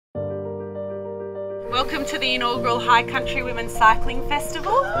Welcome to the inaugural High Country Women's Cycling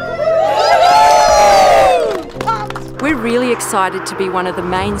Festival. We're really excited to be one of the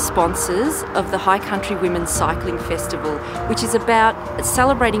main sponsors of the High Country Women's Cycling Festival, which is about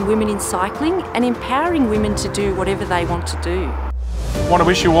celebrating women in cycling and empowering women to do whatever they want to do. I want to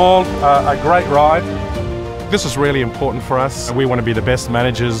wish you all a great ride. This is really important for us. We want to be the best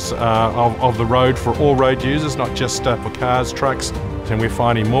managers of the road for all road users, not just for cars, trucks. And we're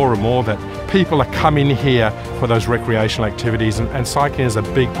finding more and more that people are coming here for those recreational activities, and cycling is a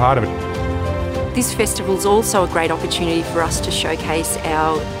big part of it. This festival is also a great opportunity for us to showcase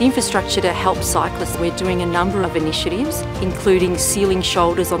our infrastructure to help cyclists. We're doing a number of initiatives, including sealing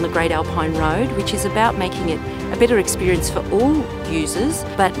shoulders on the Great Alpine Road, which is about making it a better experience for all users,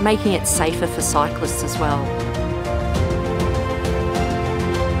 but making it safer for cyclists as well.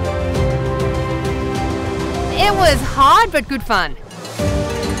 It was hard but good fun.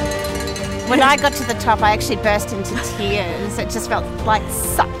 When I got to the top, I actually burst into tears. It just felt like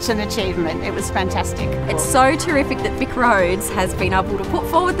such an achievement. It was fantastic. It's so terrific that VicRoads has been able to put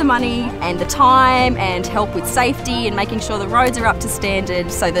forward the money and the time and help with safety and making sure the roads are up to standard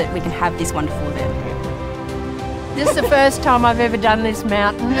so that we can have this wonderful event. This is the first time I've ever done this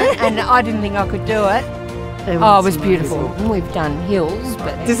mountain and I didn't think I could do it. It was beautiful. We've done hills,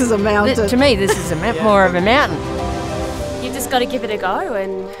 but This is a mountain. to me this is more of a mountain. You've just got to give it a go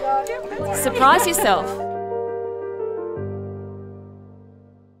and surprise yourself.